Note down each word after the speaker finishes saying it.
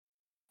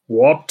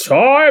What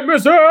time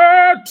is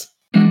it?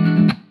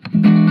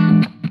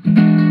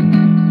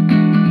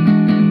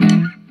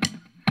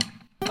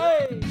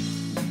 Hey!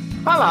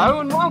 Hello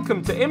and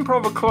welcome to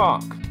Improv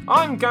O'Clock.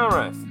 I'm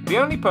Gareth, the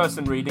only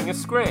person reading a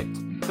script.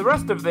 The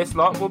rest of this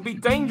lot will be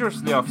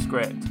dangerously off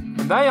script. And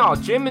they are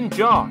Jim and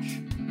Josh.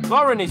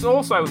 Lauren is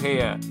also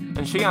here,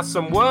 and she has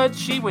some words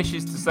she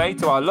wishes to say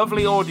to our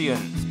lovely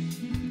audience.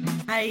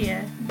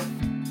 Hiya.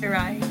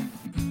 Right.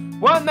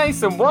 Weren't they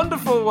some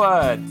wonderful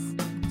words?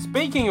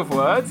 Speaking of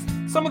words,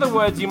 some of the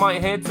words you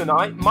might hear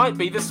tonight might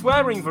be the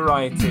swearing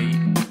variety.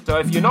 So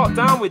if you're not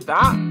down with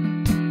that,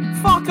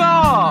 fuck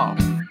off!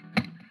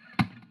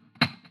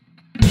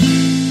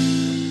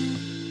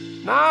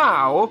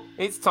 Now,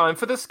 it's time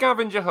for the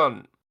scavenger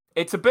hunt.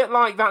 It's a bit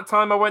like that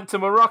time I went to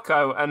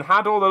Morocco and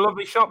had all the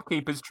lovely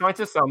shopkeepers try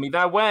to sell me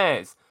their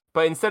wares.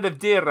 But instead of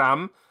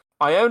dirham,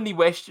 I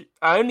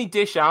only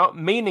dish out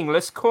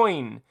meaningless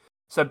coin.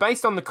 So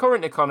based on the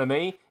current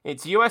economy,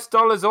 it's US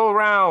dollars all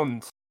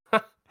round.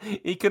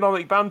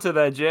 Economic banter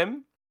there,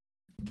 Jim.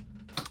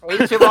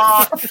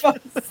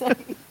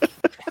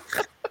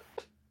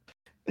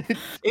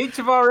 Each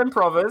of our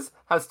improvers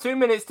has 2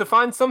 minutes to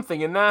find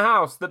something in their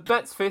house that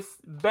best fits.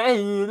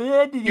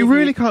 You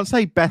really can't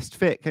say best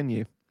fit, can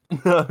you?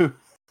 No.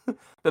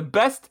 The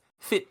best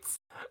fits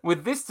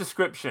with this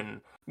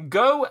description.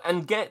 Go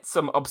and get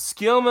some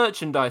obscure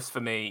merchandise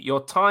for me.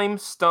 Your time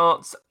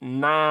starts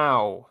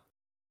now.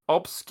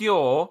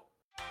 Obscure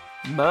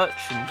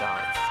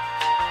merchandise.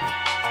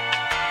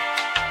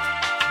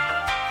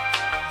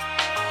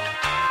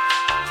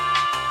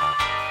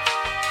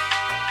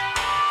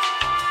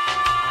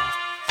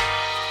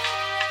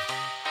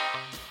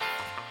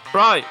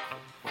 Right.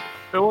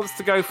 Who wants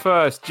to go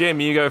first? Jim,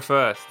 you go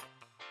first.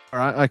 All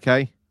right,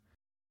 okay.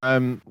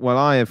 Well,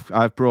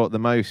 I've brought the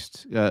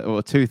most,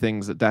 or two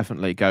things that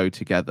definitely go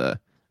together,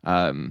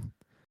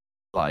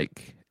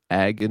 like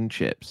egg and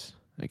chips.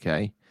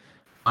 Okay,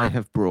 I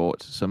have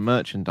brought some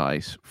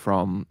merchandise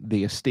from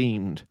the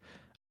esteemed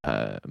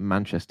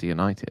Manchester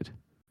United,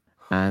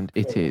 and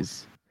it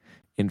is,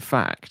 in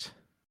fact,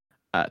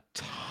 a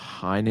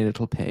tiny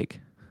little pig.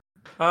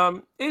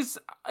 Is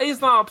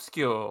that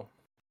obscure?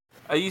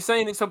 Are you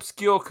saying it's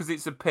obscure because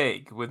it's a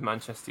pig with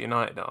Manchester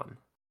United on?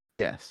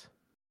 Yes.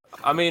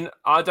 I mean,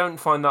 I don't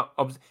find that...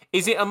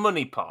 Is it a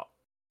money pot?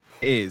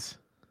 It is.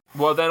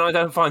 Well, then I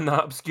don't find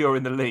that obscure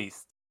in the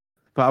least.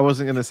 But I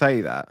wasn't going to say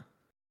that.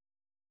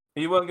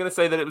 You weren't going to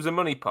say that it was a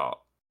money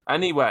pot.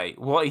 Anyway,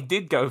 what he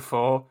did go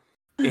for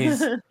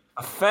is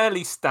a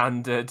fairly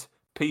standard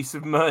piece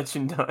of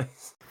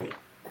merchandise.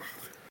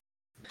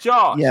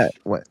 Josh! Yeah,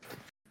 what?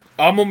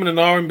 I'm umming and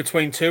ahhing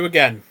between two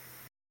again.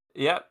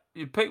 Yep,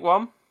 you pick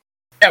one.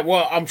 Yeah,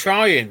 well, I'm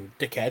trying,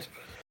 dickhead.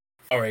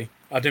 Sorry,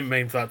 I didn't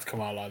mean for that to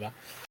come out like that.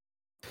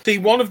 See,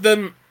 one of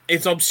them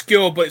is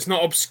obscure, but it's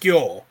not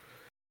obscure.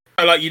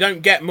 So, like, you don't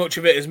get much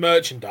of it as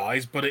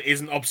merchandise, but it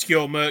isn't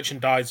obscure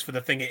merchandise for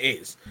the thing it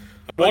is.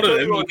 One of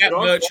them, you get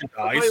merchandise.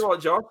 I'll tell you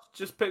what, Josh,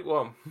 just pick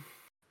one.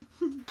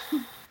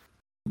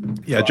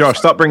 Yeah, Josh,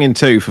 stop bringing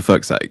two, for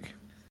fuck's sake.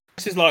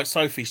 This is like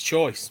Sophie's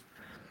Choice.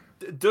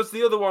 Does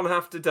the other one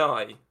have to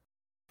die?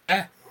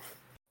 Yeah.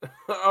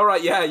 All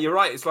right, yeah, you're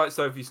right. It's like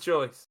Sophie's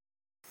Choice.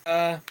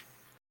 One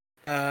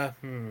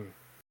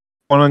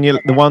on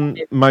the one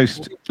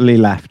mostly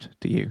left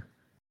to you.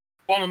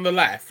 One on the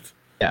left.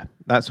 Yeah,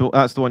 that's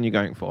the one you're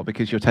going for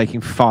because you're taking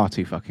far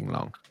too fucking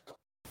long.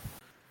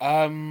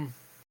 Yeah,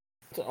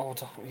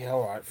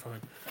 all right,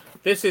 fine.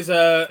 This is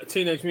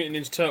Teenage Mutant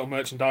Ninja Turtle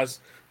merchandise.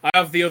 I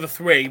have the other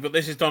three, but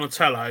this is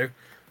Donatello.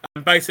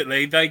 And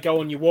basically, they go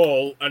on your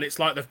wall, and it's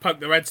like they've poked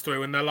their heads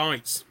through and they're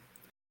lights.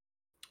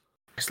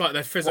 It's like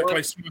they've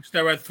physically smashed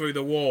their head through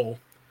the wall.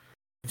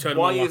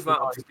 Why is that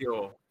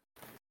obscure?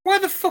 Where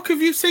the fuck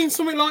have you seen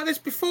something like this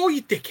before,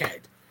 you dickhead?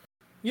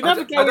 You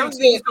never go. I don't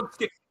think it's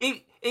obscure.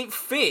 It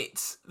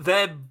fits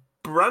their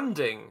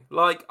branding.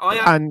 Like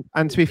and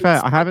to be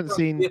fair, I haven't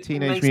seen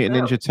Teenage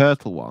Mutant Ninja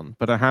Turtle one,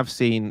 but I have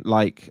seen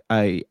like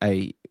a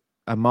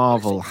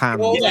Marvel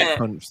hand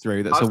punch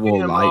through. That's a wall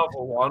light.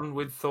 Marvel one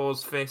with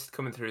Thor's fist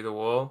coming through the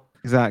wall.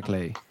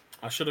 Exactly.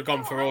 I should have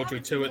gone for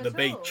Audrey 2 at the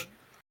beach.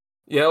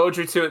 Yeah,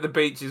 Audrey 2 at the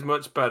beach is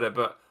much better,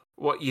 but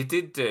what you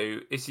did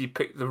do is you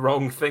picked the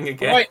wrong thing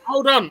again. Wait,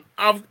 hold on.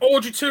 I've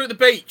Audrey 2 at the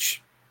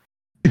beach.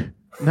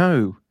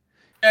 No.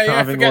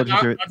 Yeah, forget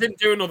that. I didn't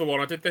do another one.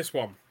 I did this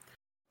one.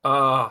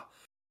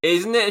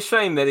 Isn't it a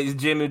shame that it's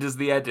Jim who does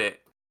the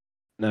edit?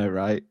 No,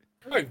 right?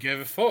 I don't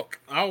give a fuck.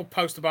 I'll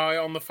post about it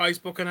on the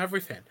Facebook and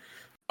everything.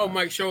 I'll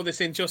make sure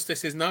this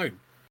injustice is known.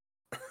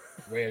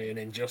 Really an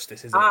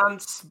injustice, isn't it? And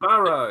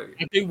Sparrow.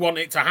 I do want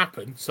it to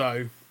happen,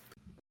 so...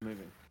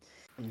 Moving.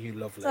 You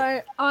lovely.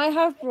 So, I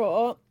have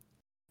brought...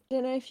 I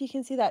don't know if you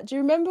can see that. Do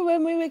you remember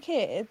when we were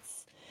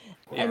kids?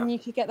 Yeah. And you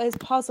could get those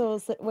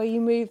puzzles where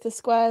you move the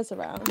squares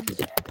around?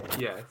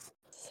 Yes.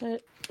 So,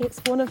 it's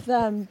one of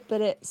them,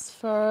 but it's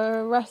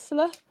for a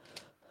wrestler.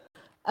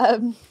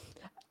 A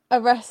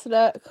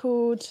wrestler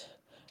called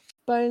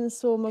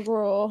Bonesaw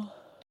McGraw.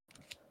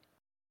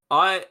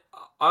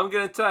 I'm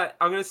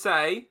gonna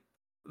say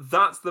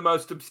That's the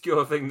most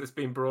obscure thing that's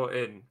been brought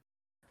in.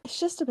 It's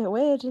just a bit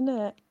weird, isn't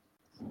it?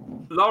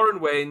 Lauren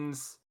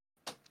wins.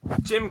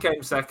 Jim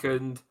came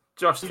second.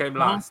 Josh came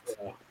last.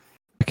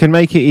 I can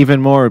make it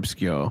even more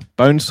obscure.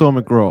 Bonesaw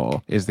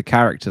McGraw is the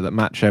character that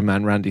Macho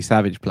Man Randy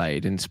Savage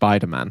played in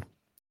Spider-Man,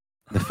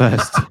 the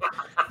first,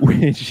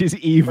 which is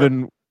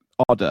even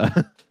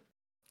odder.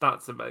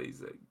 That's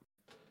amazing.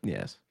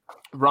 Yes.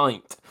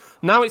 Right.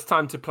 Now it's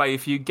time to play a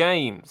few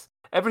games.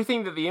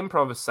 Everything that the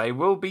improvers say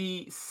will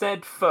be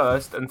said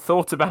first and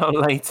thought about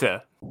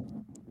later.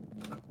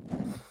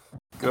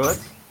 Good.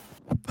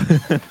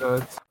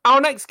 Good. Our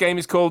next game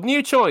is called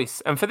New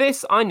Choice, and for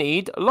this I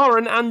need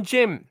Lauren and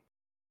Jim.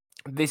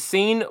 This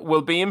scene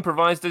will be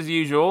improvised as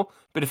usual,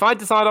 but if I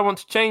decide I want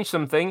to change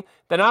something,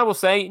 then I will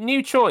say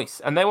New Choice,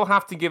 and they will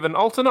have to give an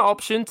alternate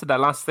option to the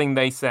last thing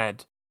they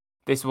said.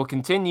 This will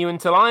continue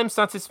until I am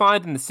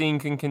satisfied and the scene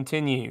can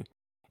continue.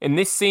 In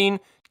this scene,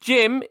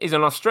 Jim is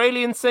an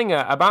Australian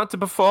singer about to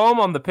perform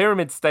on the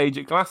Pyramid stage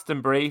at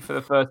Glastonbury for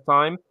the first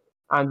time,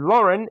 and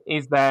Lauren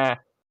is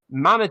their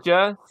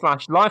manager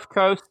 / life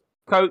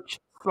coach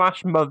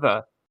 /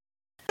 mother.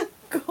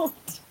 God.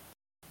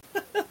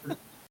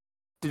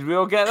 Did we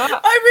all get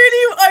that?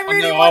 I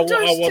really want Josh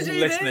I wasn't to do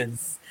listening.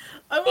 this.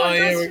 I want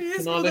Josh to do this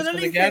Can I more than listen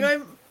anything.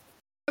 again?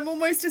 I'm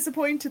almost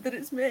disappointed that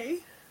it's me.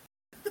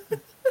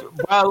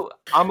 Well,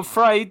 I'm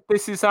afraid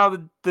this is how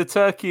the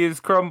turkey is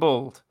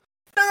crumbled.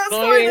 No, that's Can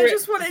I fine. hear I it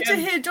just wanted to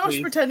again, hear Josh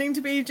please? pretending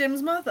to be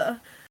Jim's mother.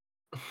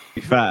 To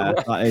be fair,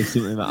 that is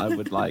something that I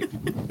would like.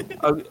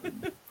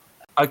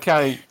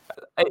 Okay.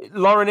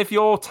 Lauren, if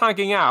you're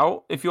tagging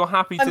out, if you're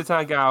happy to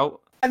tag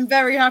out. I'm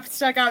very happy to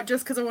tag out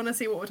just because I want to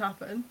see what would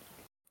happen.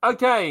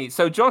 Okay,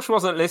 so Josh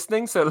wasn't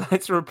listening, so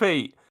let's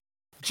repeat.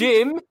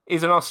 Jim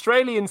is an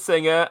Australian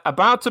singer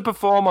about to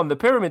perform on the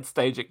Pyramid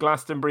stage at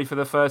Glastonbury for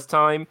the first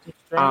time,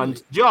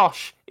 and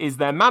Josh is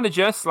their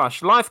manager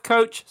 / life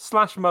coach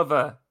 /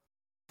 mother.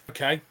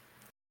 Okay.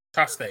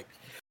 Fantastic.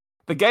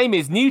 The game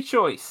is New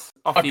Choice.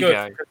 Off you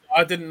go.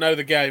 I didn't know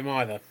the game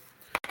either.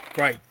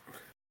 Great.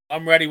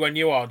 I'm ready when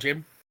you are,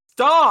 Jim.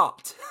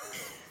 Start!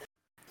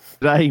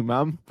 Hey,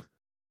 Mum.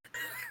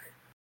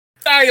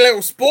 Hey,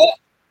 little sport.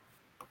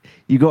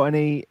 You got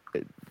any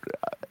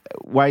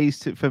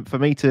ways for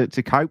me to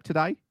cope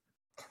today?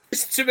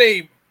 Listen to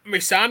me,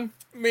 Miss Anne,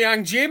 me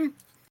and Jim.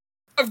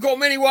 I've got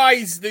many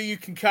ways that you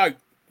can cope.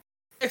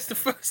 It's the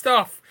first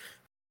off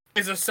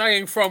is a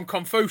saying from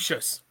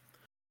Confucius.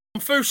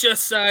 Confucius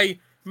say,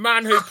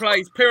 man who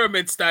plays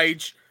pyramid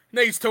stage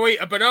needs to eat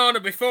a banana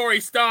before he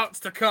starts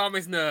to calm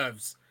his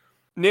nerves.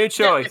 New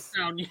choice.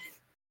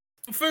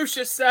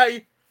 Confucius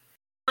say,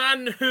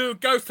 man who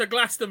goes to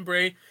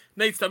Glastonbury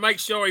needs to make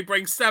sure he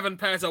brings 7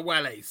 pairs of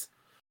wellies.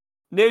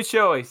 New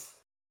choice.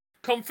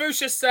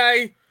 Confucius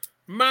say,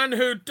 man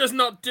who does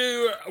not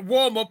do a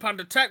warm-up and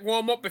a tech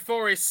warm-up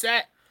before his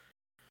set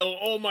will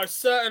almost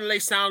certainly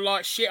sound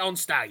like shit on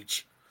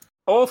stage.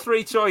 All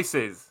 3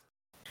 choices.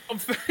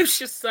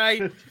 Confucius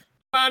say,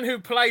 man who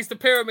plays the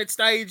pyramid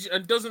stage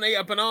and doesn't eat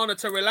a banana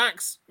to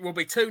relax will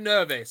be too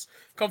nervous.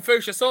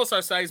 Confucius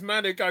also says,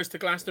 man who goes to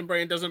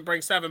Glastonbury and doesn't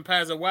bring 7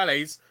 pairs of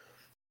wellies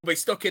will be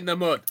stuck in the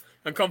mud.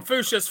 And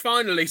Confucius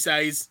finally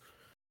says,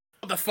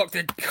 what the fuck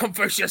did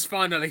Confucius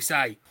finally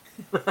say?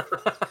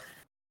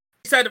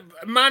 He said,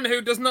 a man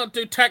who does not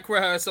do tech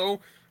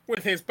rehearsal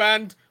with his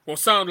band will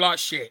sound like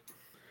shit.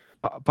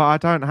 But I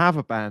don't have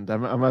a band.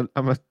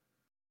 I'm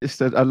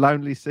just a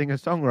lonely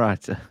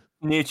singer-songwriter.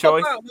 New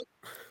choice.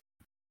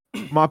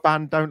 My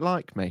band don't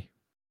like me.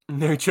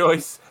 New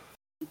choice.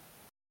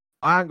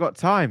 I ain't got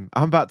time.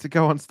 I'm about to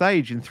go on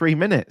stage in 3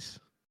 minutes.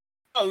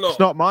 Oh, look, It's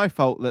not my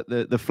fault that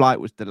the flight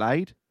was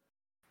delayed.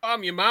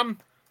 I'm your mum.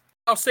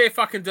 I'll see if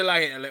I can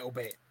delay it a little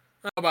bit.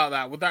 How about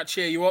that? Would that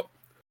cheer you up?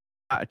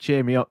 That'd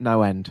cheer me up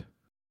no end.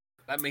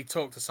 Let me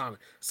talk to Simon.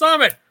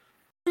 Simon,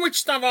 can we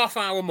just have half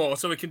hour more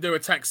so we can do a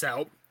tech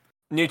setup?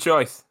 New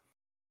choice.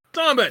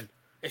 Simon,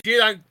 if you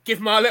don't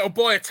give my little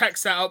boy a tech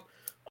setup,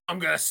 I'm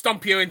going to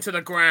stomp you into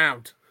the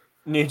ground.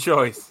 New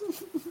choice.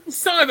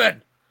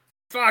 Simon,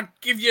 if I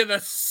give you the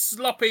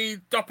sloppy,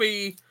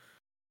 doppy,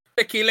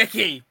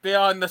 licky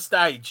behind the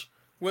stage,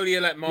 will you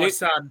let my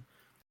son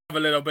have a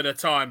little bit of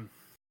time?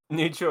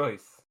 New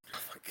choice. Oh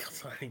my God,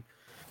 Simon,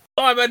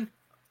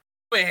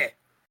 come here.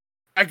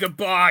 Say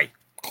goodbye.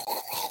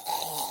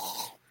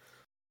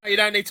 You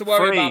don't need to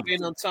worry about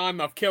being on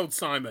time. I've killed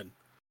Simon.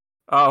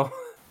 Oh.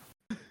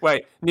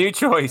 Wait, new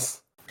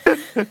choice.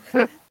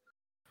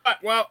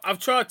 Well, I've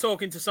tried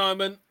talking to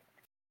Simon.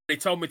 He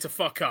told me to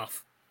fuck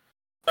off.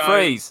 So,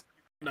 Freeze.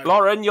 no.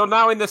 Lauren, you're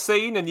now in the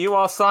scene and you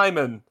are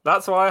Simon.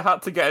 That's why I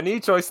had to get a new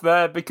choice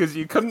there, because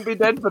you couldn't be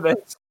dead for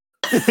this.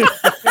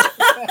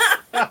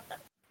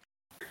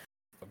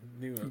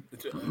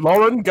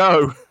 Lauren,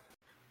 go.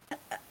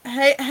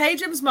 Hey,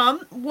 Jim's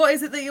mum. What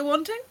is it that you're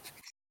wanting?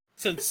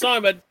 So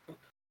Simon,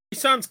 his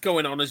son's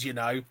going on, as you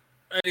know,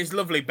 and his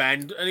lovely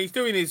band, and he's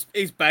doing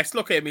his best.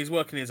 Look at him, he's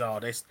working his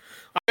hardest.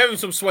 I gave him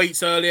some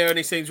sweets earlier, and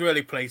he seems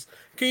really pleased.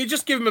 Can you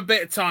just give him a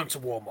bit of time to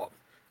warm up?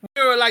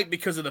 We were late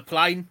because of the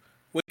plane.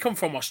 We come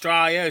from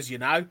Australia, as you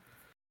know.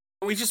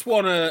 We just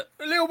want a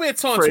little bit of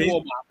time Freeze. to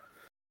warm up.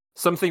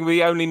 Something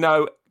we only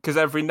know because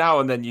every now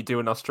and then you do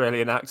an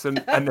Australian accent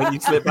and then you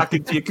slip back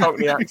into your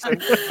Cockney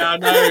accent.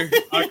 No,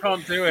 I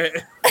can't do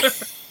it.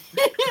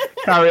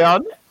 Carry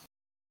on.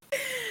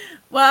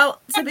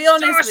 Well, to be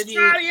honest with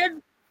you,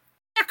 Australian?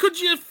 How could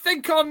you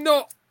think I'm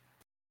not?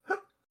 I'm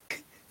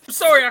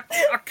sorry,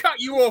 I cut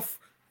you off.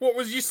 What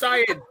was you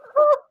saying?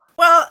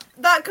 well,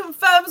 that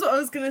confirms what I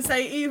was going to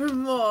say even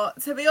more.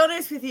 To be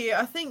honest with you,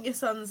 I think your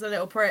son's a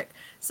little prick.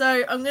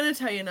 So I'm going to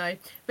tell you no,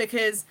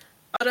 because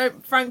I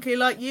don't frankly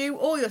like you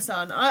or your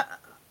son.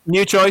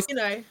 New choice. You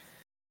know,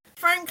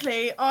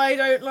 frankly, I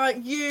don't like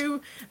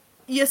you,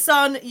 your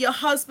son, your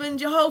husband,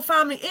 your whole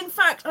family. In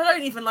fact, I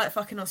don't even like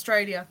fucking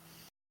Australia.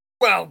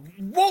 Well,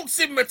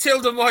 waltzing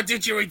Matilda, my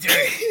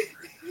didgeridoo.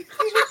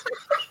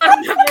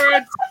 I've never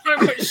heard so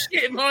much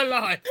shit in my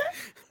life.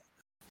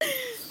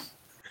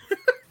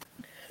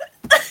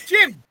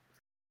 Jim,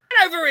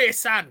 get over here,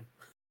 son.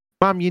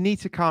 Mum, you need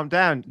to calm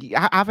down.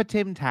 Have a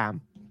Tim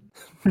Tam.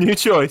 New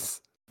choice.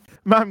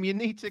 Mum, you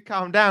need to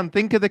calm down.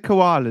 Think of the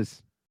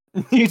koalas.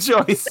 New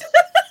choice.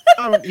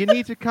 Mum, you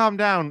need to calm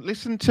down.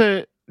 Listen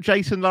to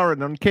Jason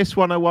Lauren on Kiss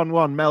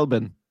 1011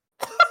 Melbourne.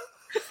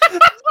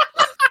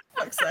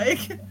 Fuck's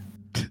sake.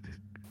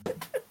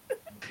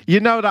 You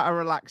know that'll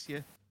relax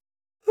you.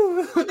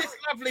 Look at this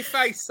lovely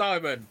face,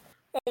 Simon.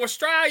 Oh,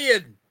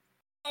 Australian.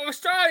 Oh,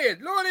 Australian.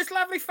 Look at this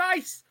lovely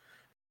face.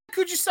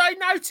 Could you say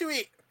no to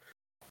it?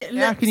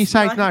 How can you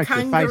say like no a to a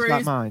face like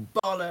kangaroo's mine?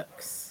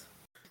 bollocks.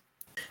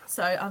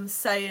 So I'm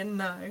saying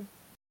no.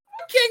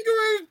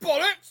 Kangaroo's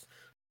bollocks.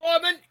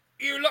 Simon,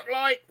 you look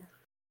like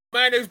a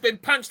man who's been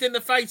punched in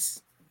the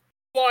face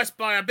twice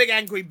by a big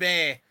angry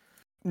bear.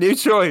 New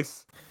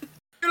choice.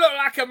 You look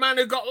like a man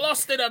who got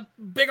lost in a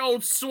big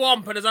old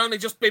swamp and has only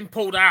just been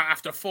pulled out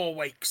after 4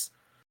 weeks.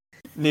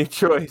 New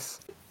choice.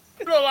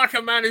 You look like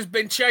a man who's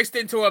been chased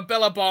into a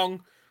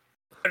billabong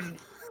and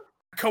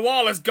a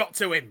koala's got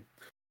to him.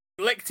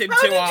 Licked him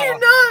How did you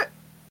know?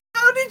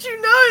 How did you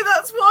know?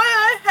 That's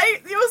why I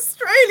hate the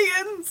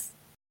Australians.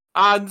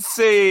 And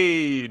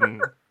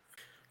scene.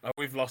 Oh,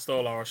 we've lost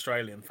all our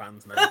Australian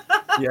fans now.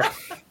 Yeah.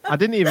 I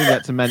didn't even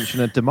get to mention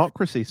a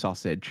democracy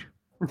sausage.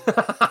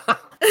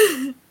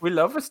 We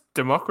love a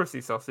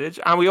democracy sausage.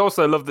 And we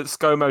also love that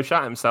ScoMo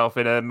shot himself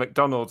in a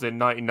McDonald's in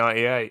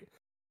 1998.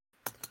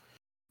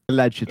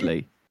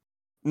 Allegedly.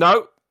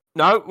 No,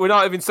 we're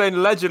not even saying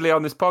allegedly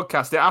on this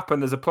podcast. It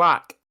happened. There's a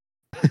plaque.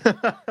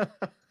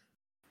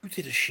 Who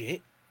did a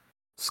shit?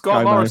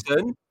 Scott ScoMo.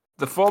 Morrison,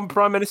 the former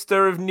Prime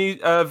Minister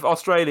of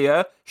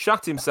Australia,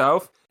 shot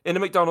himself in a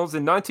McDonald's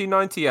in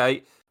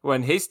 1998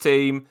 when his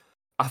team,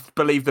 I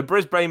believe the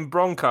Brisbane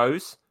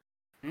Broncos,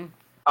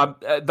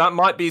 that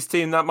might be his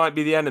team, that might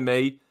be the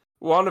enemy.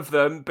 One of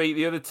them beat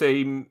the other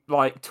team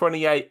like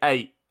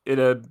 28-8 in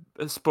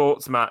a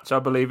sports match. I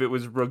believe it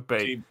was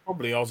rugby.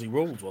 Probably Aussie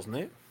rules, wasn't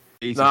it?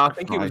 No, I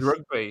think it was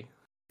rugby.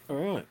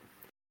 All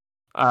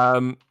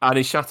right. And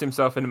he shot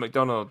himself in a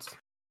McDonald's.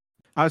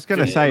 I was going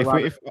to say,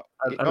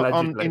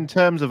 Allegedly. in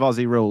terms of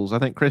Aussie rules, I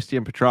think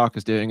Christian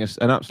Petrarca's doing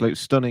an absolute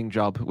stunning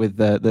job with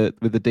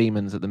the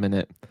Demons at the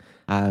minute.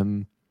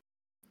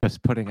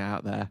 Just putting it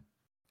out there.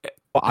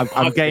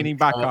 I'm gaining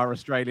back our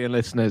Australian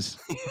listeners.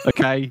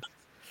 Okay,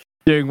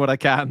 doing what I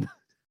can.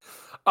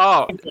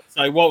 Oh,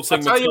 So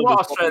waltzing I'll tell you what,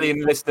 Matilda's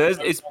Australian listeners,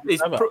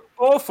 it's ever.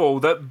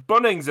 awful that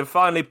Bunnings have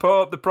finally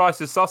put up the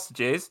price of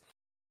sausages.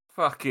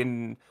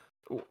 Fucking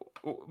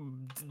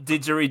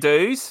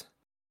didgeridoos.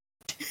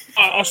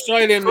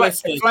 Australian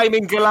listeners.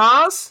 Flaming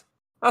galahs.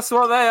 That's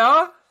what they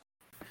are.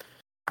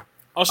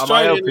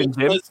 Australian helping,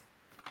 Jim? listeners.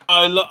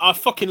 I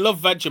fucking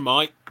love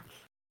Vegemite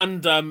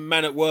and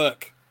Men at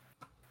Work.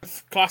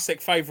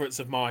 Classic favourites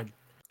of mine.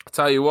 I'll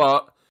tell you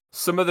what,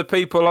 some of the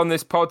people on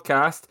this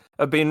podcast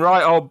have been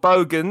right old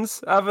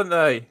bogans, haven't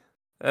they?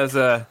 There's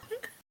a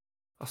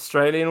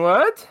Australian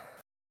word.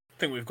 I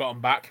think we've got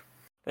them back.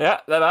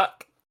 Yeah, they're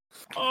back.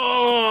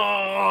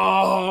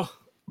 Oh,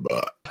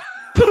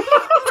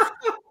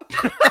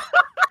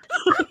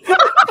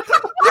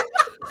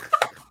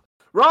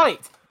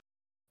 Right.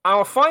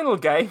 Our final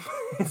game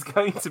is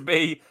going to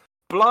be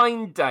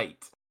Blind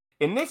Date.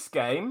 In this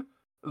game,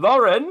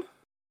 Lauren,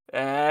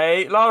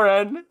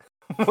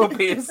 will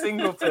be a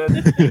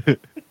singleton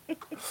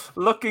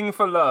looking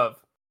for love.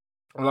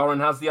 Lauren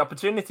has the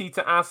opportunity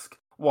to ask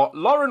what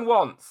Lauren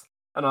wants,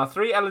 and our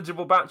 3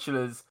 eligible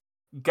bachelors,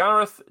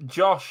 Gareth,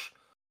 Josh,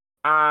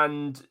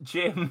 and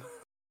Jim.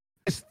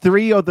 There's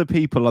 3 other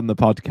people on the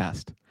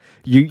podcast.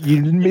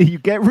 You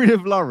get rid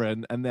of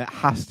Lauren, and there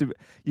has to be,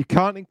 you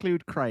can't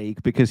include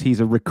Craig because he's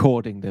a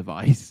recording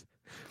device.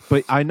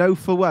 But I know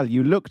full well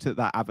you looked at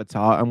that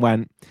avatar and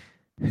went,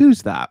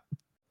 "Who's that?"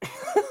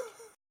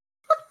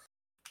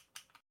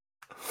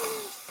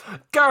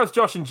 Gareth,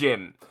 Josh, and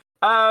Jim.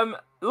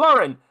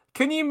 Lauren,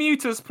 can you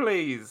mute us,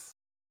 please?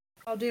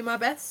 I'll do my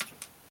best.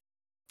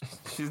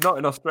 She's not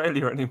in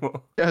Australia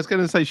anymore. I was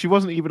going to say she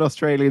wasn't even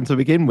Australian to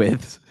begin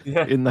with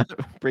Yeah. in that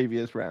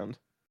previous round.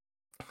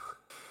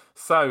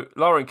 So,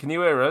 Lauren, can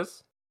you hear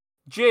us?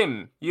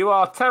 Jim, you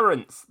are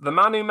Terence, the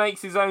man who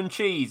makes his own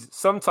cheese,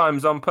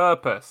 sometimes on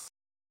purpose.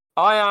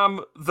 I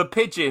am the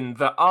pigeon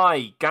that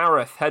I,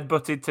 Gareth,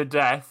 headbutted to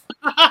death.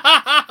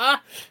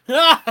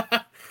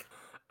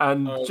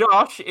 And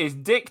Josh is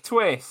Dick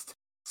Twist,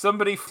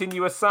 somebody fitting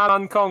you a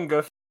San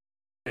Conga.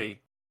 Wait,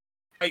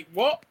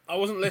 what? I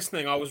wasn't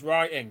listening. I was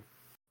writing.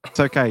 It's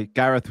okay.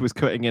 Gareth was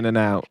cutting in and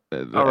out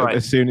right.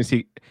 as soon as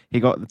he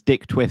got the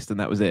Dick Twist, and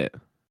that was it.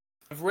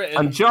 I've written.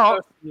 And Josh,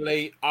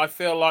 personally, I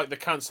feel like the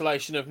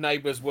cancellation of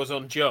Neighbours was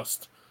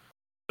unjust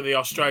for the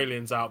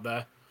Australians out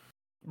there.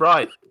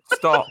 right,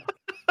 stop.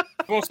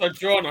 I've also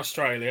drawn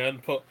Australia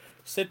and put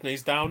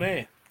Sydney's down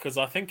here because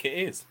I think it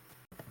is.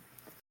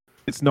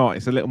 It's not.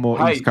 It's a little more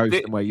Hey, East Coast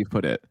than where you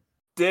put it.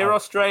 Dear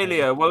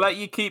Australia, we'll let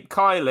you keep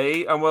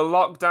Kylie and we'll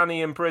lock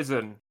Danny in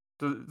prison.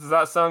 Does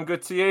that sound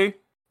good to you?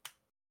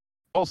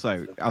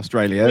 Also,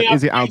 Australia, We have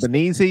is it nice-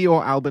 Albanese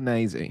or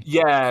Albanese?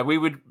 Yeah,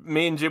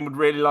 me and Jim would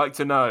really like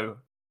to know.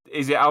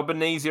 Is it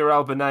Albanese or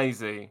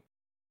Albanese?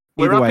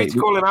 We're Either happy way, to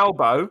call him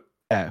Albo.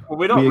 Yeah, Well,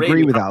 we're not we really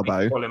agree with happy to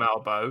Albo. call him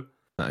Albo,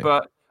 No.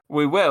 but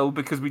we will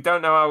because we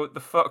don't know how the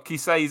fuck he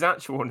say his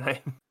actual name.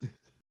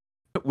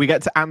 We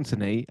get to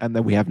Anthony, and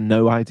then we have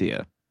no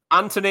idea.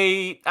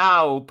 Anthony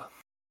Alb.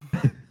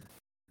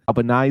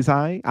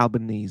 Albanese?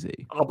 Albanese.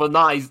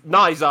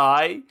 Nice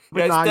eye.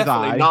 Yeah, it's Nice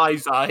definitely eye.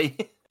 nice eye.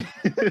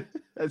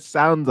 It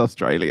sounds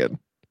Australian.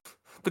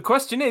 The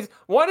question is,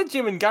 why do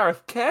Jim and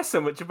Gareth care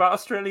so much about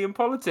Australian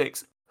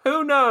politics?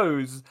 Who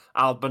knows?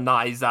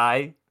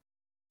 Albanese.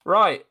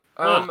 Right.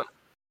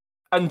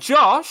 And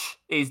Josh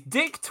is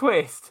Dick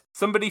Twist,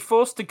 somebody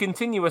forced to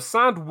continue a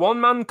sad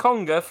one-man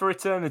conga for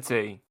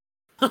eternity.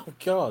 Oh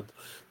God!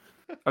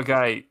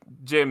 Okay,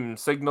 Jim,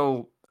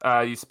 signal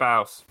your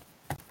spouse.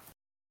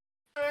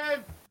 I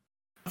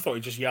thought he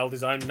just yelled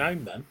his own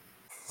name then.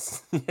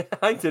 Yeah,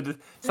 I did. It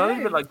sounded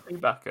a bit like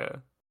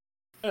Chewbacca.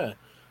 Yeah.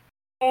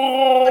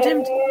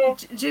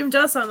 Jim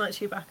does sound like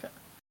Chewbacca.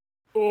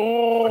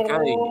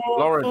 Okay,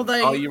 Lauren,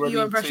 Although are you ready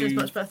your impression is to?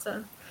 much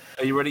better.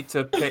 Are you ready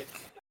to pick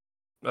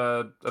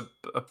a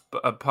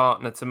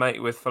partner to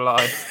mate with for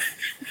life?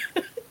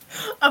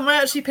 Am I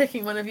actually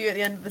picking one of you at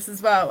the end of this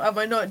as well? Am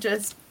I not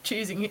just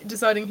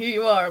deciding who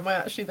you are? Am I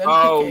actually then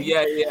Oh picking?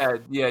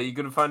 yeah. You're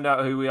gonna find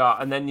out who we are,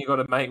 and then you got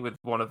to mate with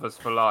one of us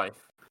for life.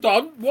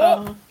 Don, what?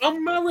 Oh.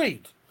 I'm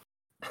married.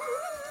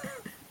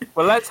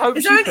 Well, let's hope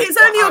It's she only- picks it's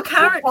only the your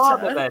actual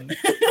partner character.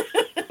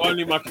 then.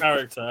 Only my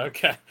character.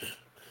 Okay.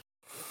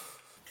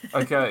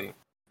 Okay,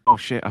 Oh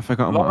shit! I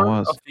forgot what I Lauren,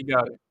 was. off you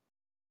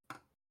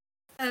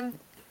go.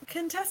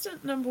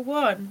 Contestant number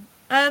 1.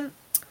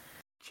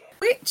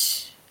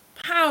 Which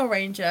Power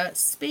Ranger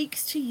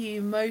speaks to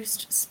you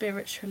most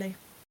spiritually?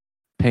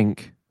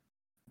 Pink.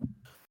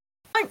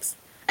 Thanks.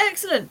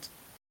 Excellent.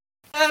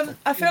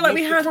 I feel like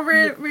we had a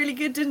really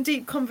good and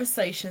deep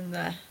conversation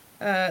there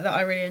that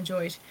I really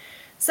enjoyed.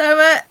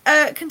 So,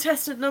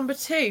 contestant number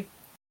 2.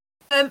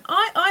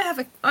 I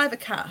have a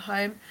cat at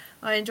home.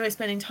 I enjoy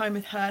spending time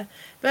with her,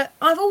 but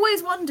I've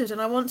always wondered, and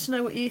I want to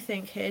know what you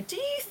think here. Do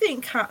you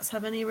think cats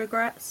have any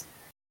regrets?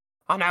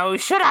 I know who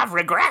should have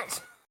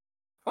regret.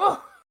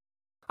 Oh,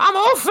 I'm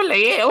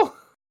awfully ill.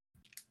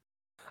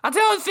 I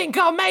don't think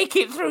I'll make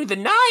it through the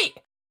night.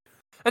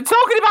 And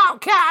talking about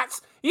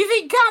cats, you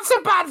think cats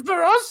are bad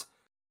for us?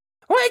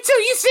 Wait till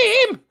you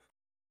see him.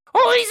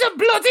 Oh, he's a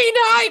bloody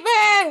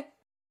nightmare.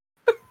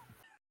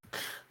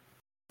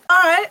 All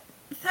right.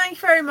 Thank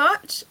you very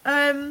much.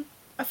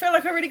 I feel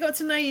like I really got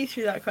to know you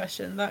through that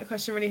question. That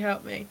question really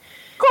helped me.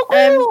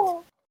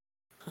 Cuckoo.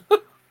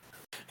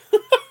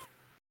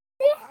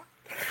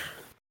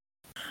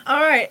 All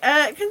right,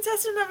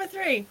 contestant number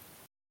 3.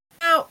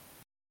 Now,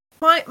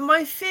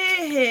 my fear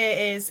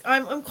here is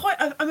I'm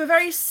a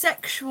very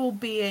sexual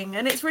being,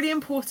 and it's really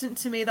important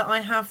to me that I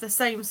have the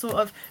same sort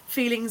of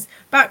feelings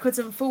backwards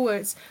and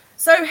forwards.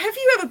 So, have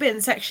you ever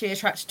been sexually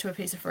attracted to a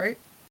piece of fruit?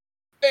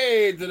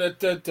 Hey,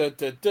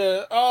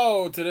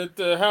 oh,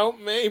 help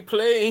me,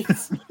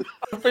 please.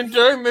 I've been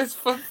doing this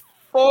for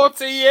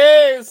 40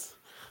 years.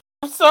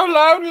 I'm so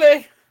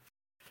lonely.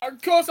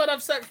 Of course I'd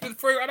have sex with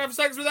fruit. I'd have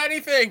sex with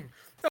anything.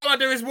 All I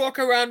do is walk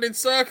around in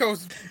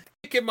circles,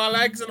 kicking my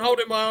legs and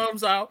holding my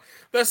arms out.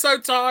 They're so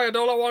tired.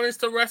 All I want is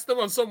to rest them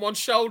on someone's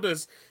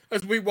shoulders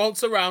as we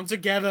waltz around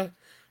together.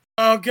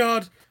 Oh,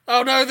 God.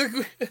 Oh, no,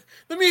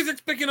 the music's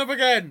picking up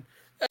again.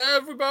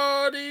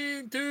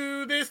 Everybody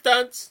do this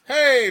dance.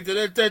 Hey.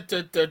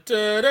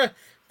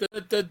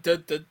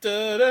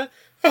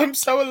 I'm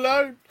so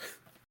alone.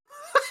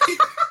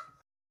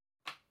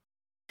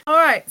 All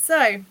right,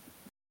 so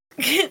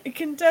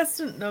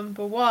contestant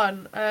number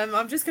 1.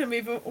 I'm just going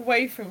to move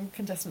away from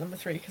contestant number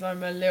 3 because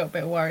I'm a little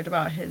bit worried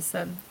about his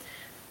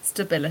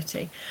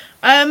stability.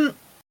 Have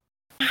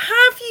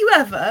you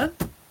ever?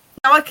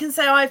 Now I can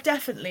say I've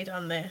definitely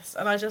done this,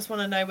 and I just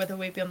want to know whether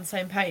we'd be on the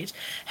same page.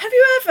 Have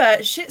you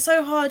ever shit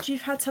so hard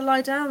you've had to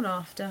lie down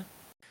after?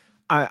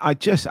 I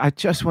just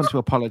want to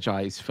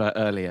apologise for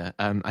earlier.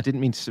 I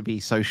didn't mean to be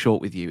so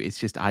short with you. It's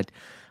just I'd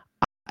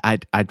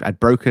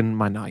broken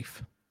my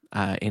knife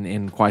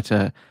in quite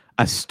a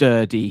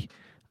sturdy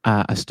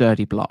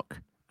block,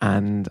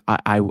 and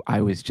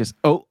I was just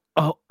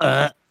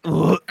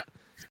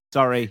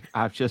sorry,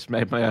 I've just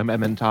made my own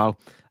Emmental.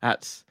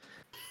 That's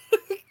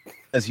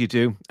as you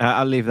do.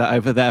 I'll leave that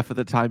over there for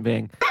the time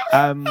being.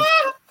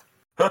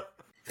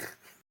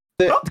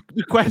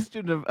 The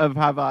question of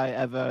have I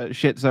ever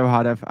shit so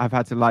hard I've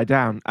had to lie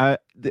down?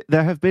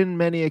 There have been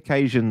many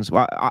occasions.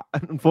 Well,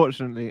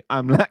 unfortunately,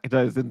 I'm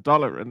lactose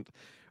intolerant,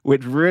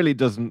 which really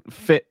doesn't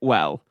fit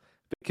well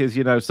because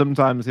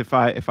sometimes if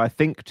I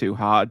think too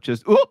hard,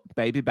 just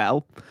baby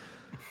bell,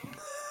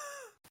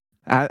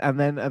 and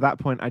then at that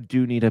point I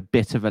do need a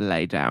bit of a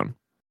lay down.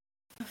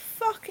 The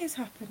fuck is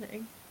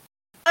happening?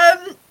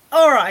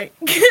 All right.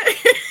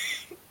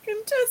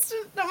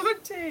 Contestant number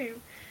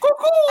 2.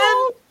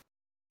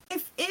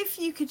 If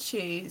you could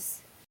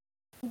choose,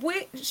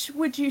 which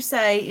would you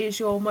say is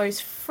your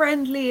most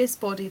friendliest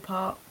body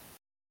part?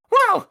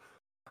 Well,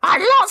 I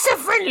had lots of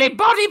friendly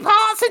body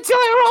parts until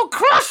they were all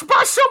crushed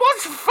by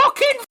someone's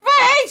fucking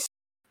face!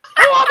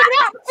 Oh, I'm in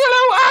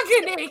absolute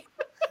agony!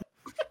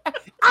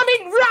 I'm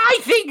in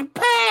writhing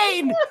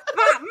pain!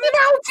 That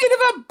mountain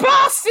of a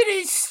bust in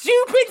his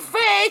stupid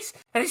face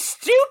and his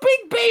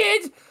stupid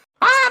beard!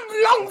 I am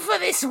long for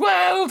this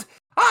world!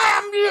 I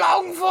am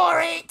long for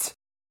it!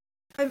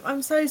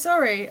 I'm so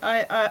sorry.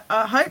 I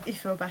hope you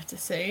feel better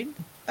soon.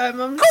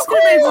 I'm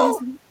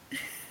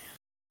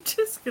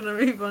just gonna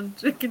move on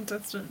to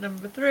contestant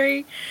number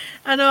 3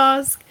 and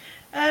ask,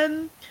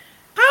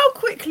 how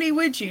quickly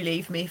would you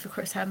leave me for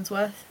Chris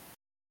Hemsworth?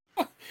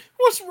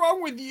 What's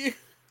wrong with you?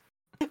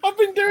 I've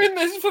been doing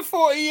this for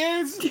 40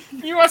 years.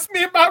 You asked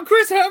me about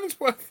Chris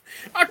Hemsworth.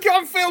 I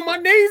can't feel my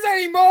knees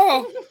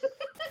anymore.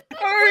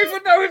 I don't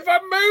even know if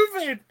I'm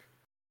moving.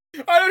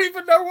 I don't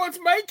even know what's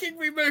making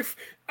me move.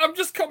 I'm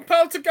just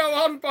compelled to go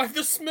on by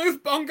the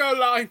smooth bongo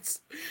lines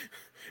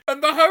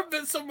and the hope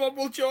that someone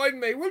will join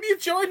me. Will you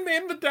join me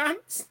in the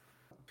dance?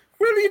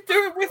 Will you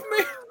do it with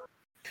me?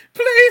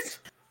 Please!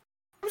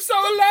 I'm so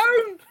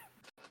alone!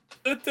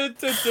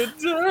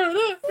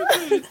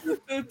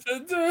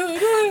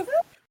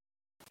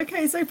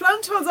 Okay, so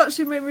Blanchard's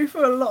actually made me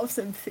feel a lot of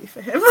sympathy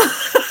for him.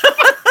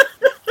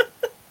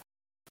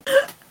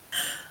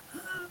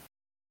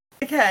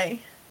 Okay.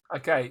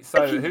 Okay,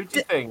 so who do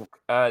you think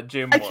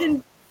Jim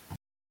was?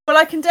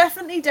 I can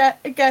definitely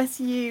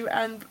guess you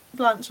and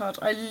Blanchard.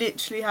 I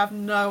literally have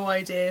no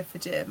idea for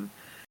Jim.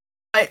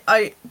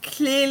 I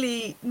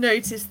clearly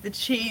noticed the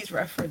cheese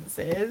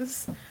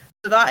references,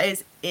 so that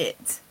is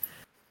it.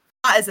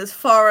 That is as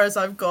far as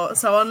I've got.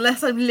 So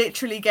unless I'm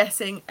literally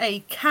guessing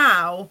a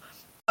cow,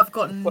 I've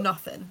got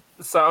nothing.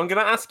 So I'm going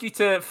to ask you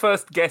to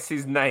first guess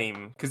his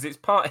name because it's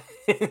part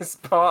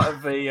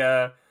of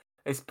the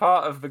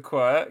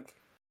quirk.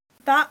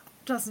 That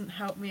doesn't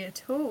help me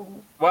at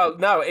all. Well,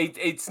 no,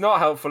 it's not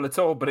helpful at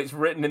all, but it's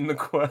written in the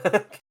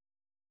quirk.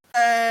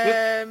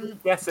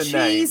 Guess a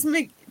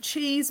name.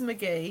 Cheese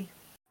McGee.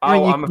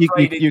 Oh, I'm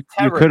afraid it's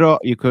terrible.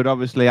 You could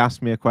obviously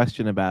ask me a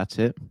question about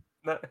it.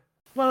 No.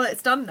 Well,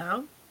 it's done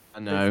now. I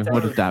know.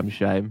 What a damn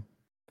shame.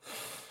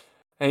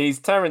 He's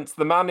Terence,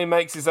 the man who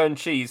makes his own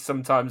cheese,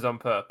 sometimes on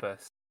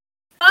purpose.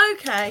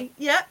 Okay.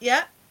 Yeah.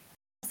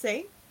 I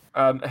see.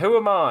 Who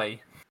am I?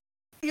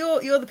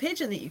 You're the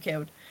pigeon that you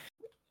killed.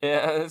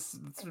 Yeah, that's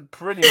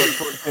pretty much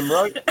what Tim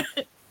wrote.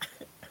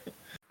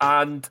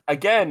 And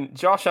again,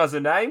 Josh has a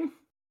name.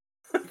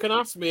 You can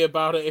ask me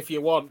about it if you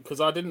want,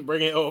 because I didn't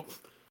bring it up.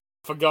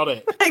 Forgot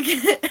it.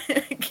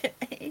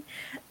 Okay.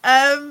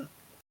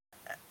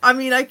 I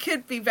mean, I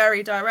could be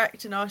very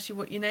direct and ask you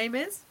what your name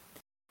is.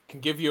 I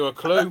can give you a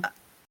clue.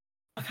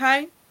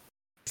 Okay.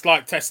 It's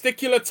like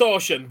testicular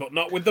torsion, but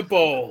not with the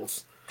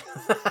balls.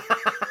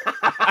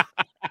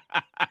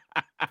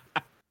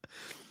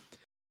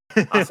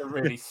 That's a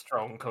really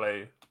strong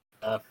clue.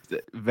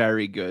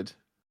 Very good.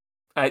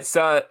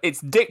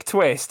 It's Dick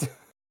Twist.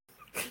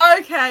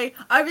 Okay,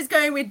 I was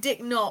going with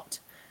Dick Knott.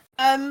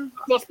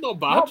 That's not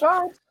bad. Not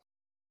bad.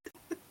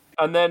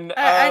 And then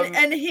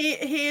and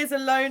he is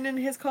alone in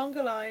his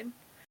conga line.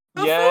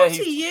 For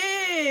 40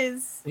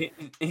 years.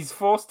 He's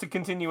forced to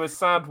continue a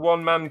sad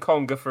one-man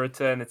conga for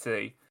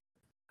eternity.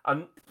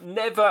 And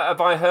never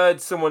have I heard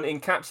someone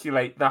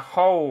encapsulate the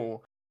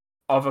whole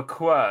of a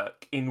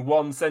quirk in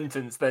one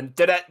sentence than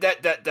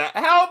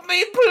help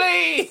me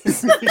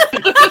please.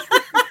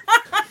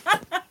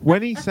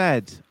 When he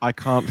said I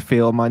can't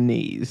feel my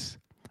knees,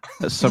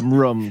 some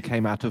rum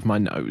came out of my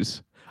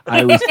nose.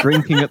 I was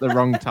drinking at the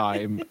wrong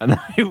time and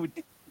I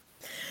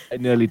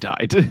nearly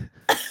died.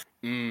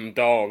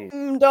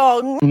 Dong.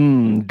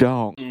 Dong.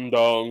 Dong.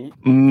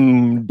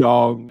 Dong.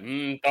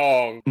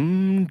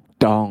 Dong.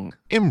 Dong.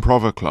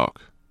 Improv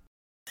o'clock.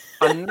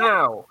 And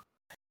now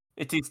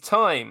it is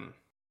time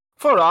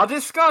for our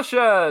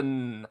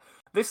discussion.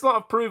 This lot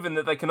have proven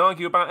that they can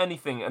argue about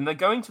anything, and they're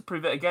going to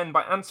prove it again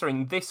by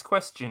answering this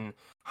question.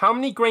 How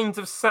many grains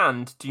of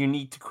sand do you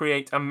need to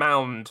create a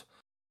mound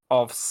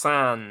of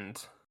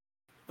sand?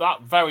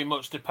 That very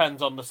much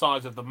depends on the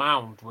size of the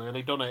mound,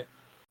 really, doesn't it?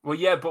 Well,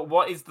 yeah, but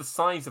what is the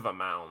size of a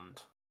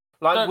mound?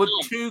 Like, would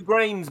 2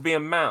 grains be a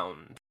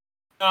mound?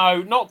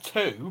 No, not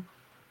 2.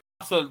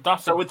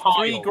 That's so a would pile.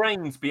 3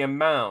 grains be a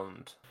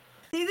mound?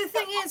 See, the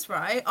thing is,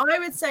 right? I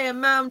would say a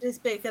mound is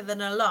bigger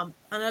than a lump,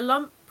 and a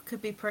lump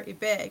could be pretty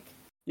big.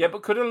 Yeah,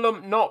 but could a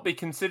lump not be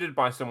considered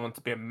by someone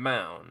to be a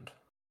mound?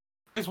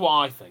 Here's what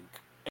I think.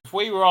 If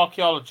we were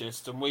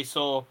archaeologists and we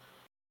saw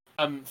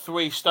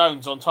 3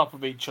 stones on top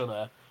of each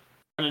other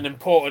in an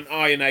important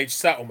Iron Age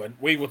settlement,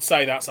 we would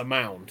say that's a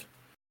mound.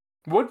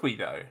 Would we,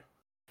 though?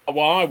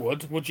 Well, I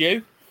would. Would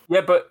you?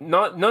 Yeah, but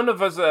none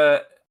of us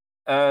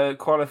are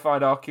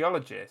qualified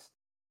archaeologists.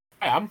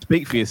 I am.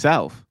 Speak for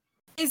yourself.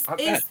 Are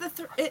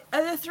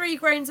the 3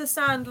 grains of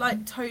sand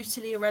like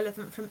totally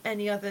irrelevant from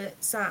any other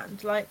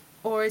sand, like,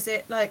 or is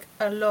it like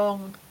a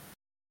long?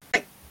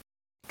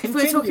 If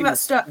we're talking about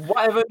stuff,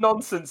 whatever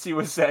nonsense you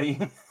were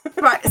saying,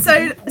 right?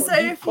 So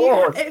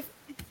if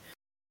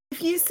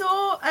you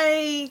saw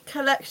a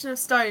collection of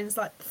stones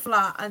like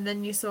flat, and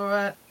then you saw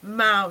a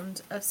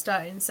mound of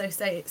stones, so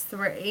say it's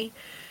 3.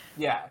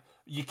 Yeah,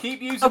 you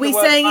keep using. Are we the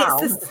word saying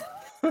mound. it's the?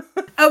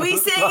 Are we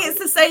saying it's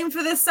the same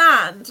for the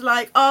sand?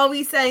 Like, are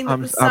we saying that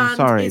the sand I'm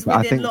sorry, is but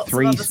within I think lots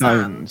 3 of other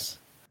stones sand?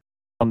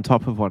 on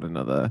top of one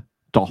another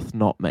doth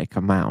not make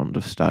a mound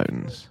of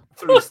stones.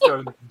 3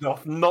 stones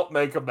doth not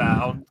make a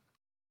mound.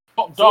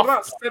 So what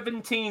about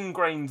 17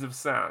 grains of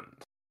sand?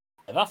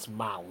 Yeah, that's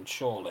mound,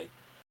 surely.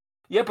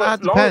 Yeah, but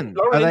That depends.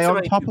 Lauren Are they on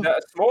intimated top of- that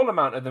a small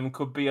amount of them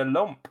could be a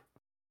lump.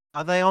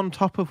 Are they on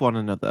top of one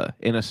another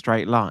in a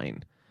straight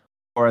line?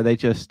 Or are they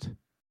just...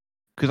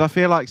 Because I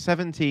feel like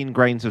 17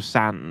 grains of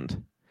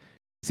sand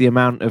is the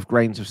amount of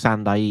grains of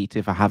sand I eat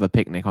if I have a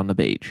picnic on the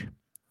beach.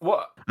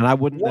 What? And I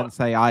wouldn't then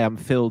say I am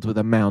filled with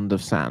a mound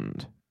of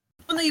sand.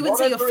 Well, no, you wouldn't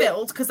say you're Whatever it-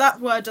 filled because that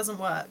word doesn't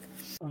work.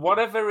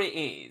 Whatever it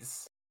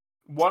is,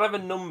 whatever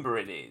number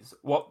it is,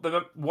 what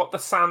the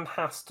sand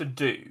has to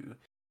do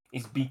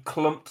is be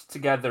clumped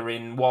together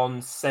in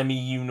one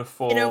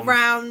semi-uniform... In a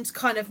round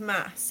kind of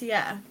mass,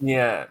 yeah.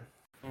 Yeah.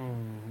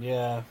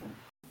 Yeah.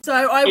 So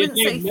I You'd wouldn't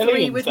say need 3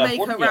 millions would then, make a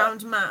wouldn't you?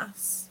 round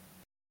mass.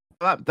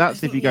 That's if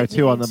think you go you'd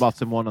 2 on the need-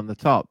 bottom, 1 on the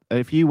top.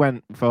 If you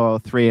went for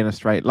 3 in a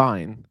straight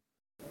line,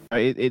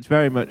 it's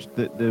very much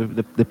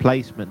the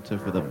placement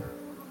of them.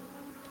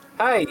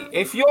 Hey,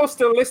 if you're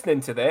still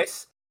listening to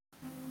this,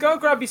 go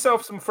grab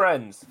yourself some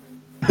friends.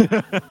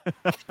 Because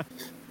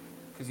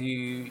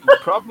you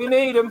probably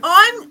need them.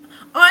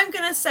 I'm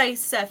gonna say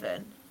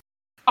 7.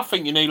 I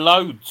think you need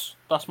loads.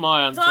 That's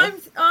my answer.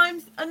 So I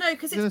know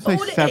because I'm it's going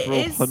all to say several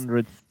it is.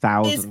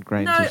 100,000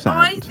 grains No, of sand.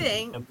 I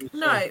think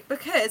no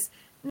because.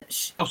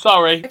 Oh,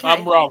 sorry, Okay.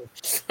 I'm wrong.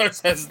 So it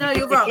says- No,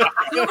 you're wrong.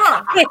 You're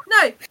wrong.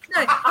 No,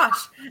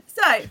 hush.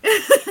 So,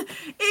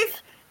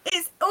 if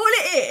it's all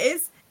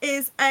it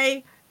is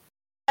a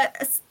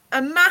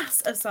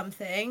mass of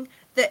something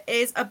that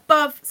is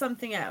above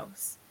something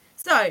else.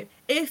 So,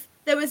 if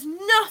there was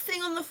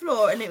nothing on the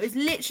floor and it was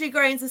literally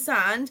grains of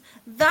sand,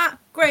 that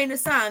grain of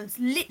sand,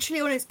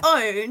 literally on its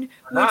own, would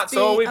That's be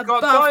all we've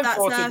above got time that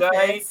for surface.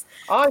 today.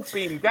 I've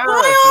been Gareth,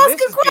 Why and ask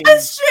this a has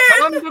question?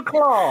 been Sand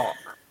O'Clock.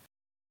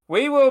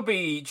 We will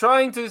be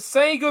trying to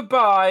say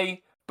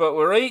goodbye, but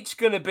we're each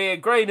going to be a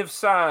grain of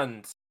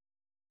sand.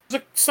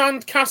 Does a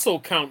sand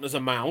castle count as a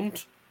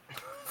mound?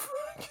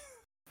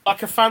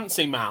 Like a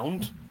fancy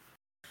mound?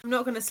 I'm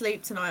not going to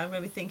sleep tonight. I'm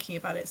going to be thinking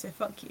about it, so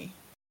fuck you.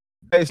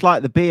 It's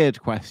like the beard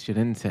question,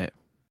 isn't it?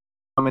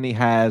 How many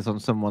hairs on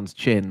someone's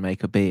chin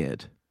make a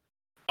beard?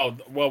 Oh,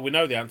 well, we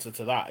know the answer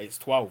to that. It's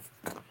 12.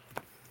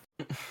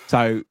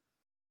 So,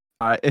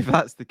 if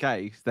that's the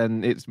case,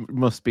 then it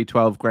must be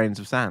 12 grains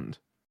of sand.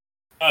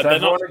 Does They're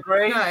not, everyone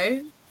agree?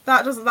 No,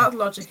 that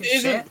logic it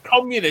is shit. isn't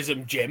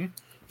communism, Jim.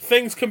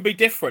 Things can be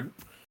different.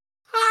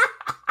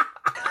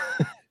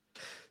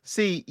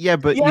 See, yeah,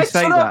 but Yeah, you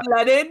say shut up,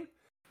 that. Lenin.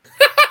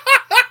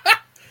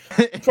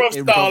 Prof.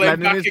 It- Stalin,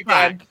 Lenin back is again.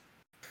 back.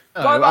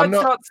 No, Bye bye, I'm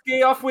not.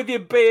 Trotsky, off with your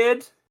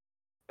beard.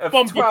 Of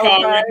Come on, 12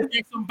 Bukharin, hairs.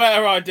 get some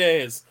better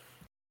ideas.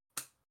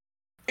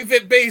 If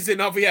it be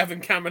Zinoviev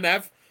and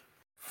Kamenev,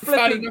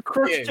 Flipping enough of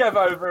Khrushchev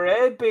over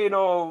here, being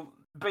all,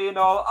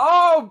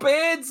 oh,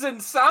 beards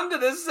and sand are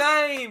the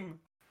same.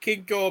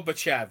 King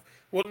Gorbachev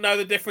wouldn't know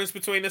the difference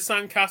between a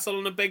sandcastle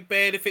and a big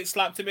beard if it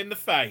slapped him in the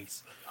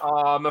face.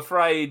 Oh, I'm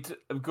afraid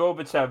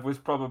Gorbachev was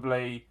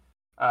probably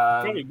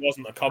Probably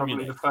wasn't a probably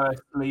communist. the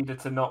first leader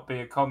to not be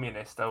a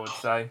communist, I would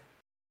say.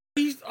 Oh,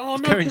 It's no,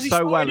 going 'cause he so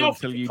started well off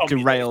until as a you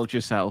communist. derailed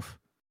yourself.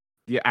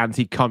 Your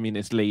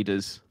anti-communist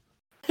leaders.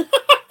 Do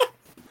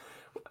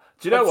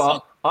you know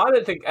what? I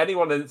don't think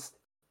anyone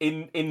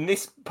in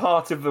this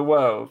part of the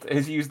world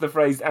has used the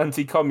phrase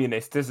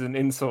anti-communist as an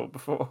insult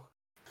before.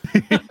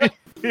 Big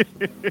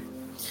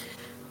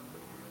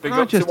Can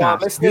I up to just our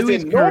ask, listeners who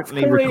is in North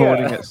currently Korea.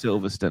 recording at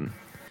Silverstone?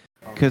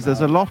 Because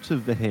there's a lot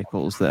of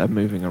vehicles that are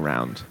moving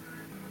around.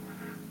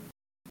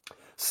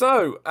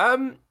 So,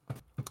 I'm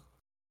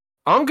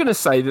going to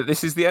say that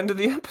this is the end of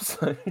the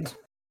episode.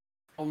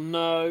 Oh,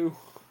 no.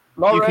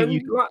 Lauren,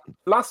 you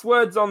last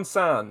words on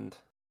sand.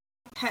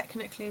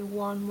 Technically,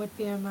 1 would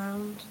be a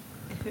mound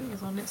if it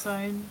was on its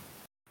own.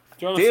 Do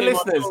you wanna Dear see my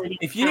listeners, story?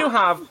 if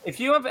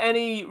you have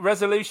any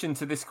resolution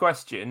to this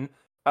question,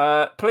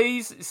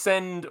 please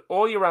send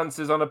all your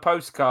answers on a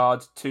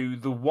postcard to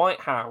the White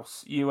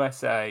House,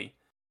 USA.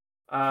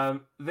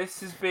 This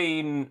has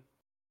been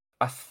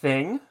a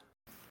thing.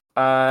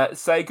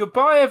 Say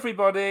goodbye,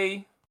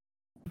 everybody.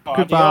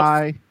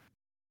 Goodbye.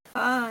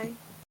 Bye.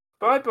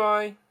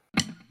 Bye-bye.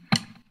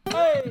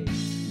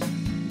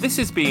 This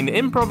has been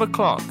Improv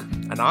O'Clock,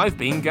 and I've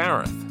been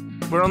Gareth.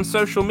 We're on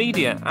social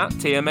media at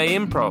TMA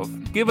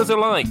Improv. Give us a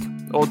like,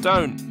 or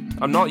don't.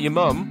 I'm not your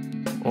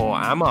mum, or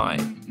am I?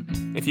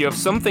 If you have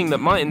something that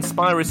might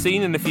inspire a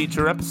scene in a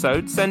future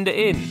episode, send it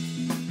in.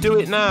 Do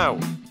it now.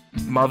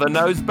 Mother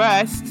knows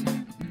best.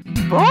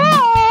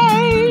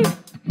 Bye!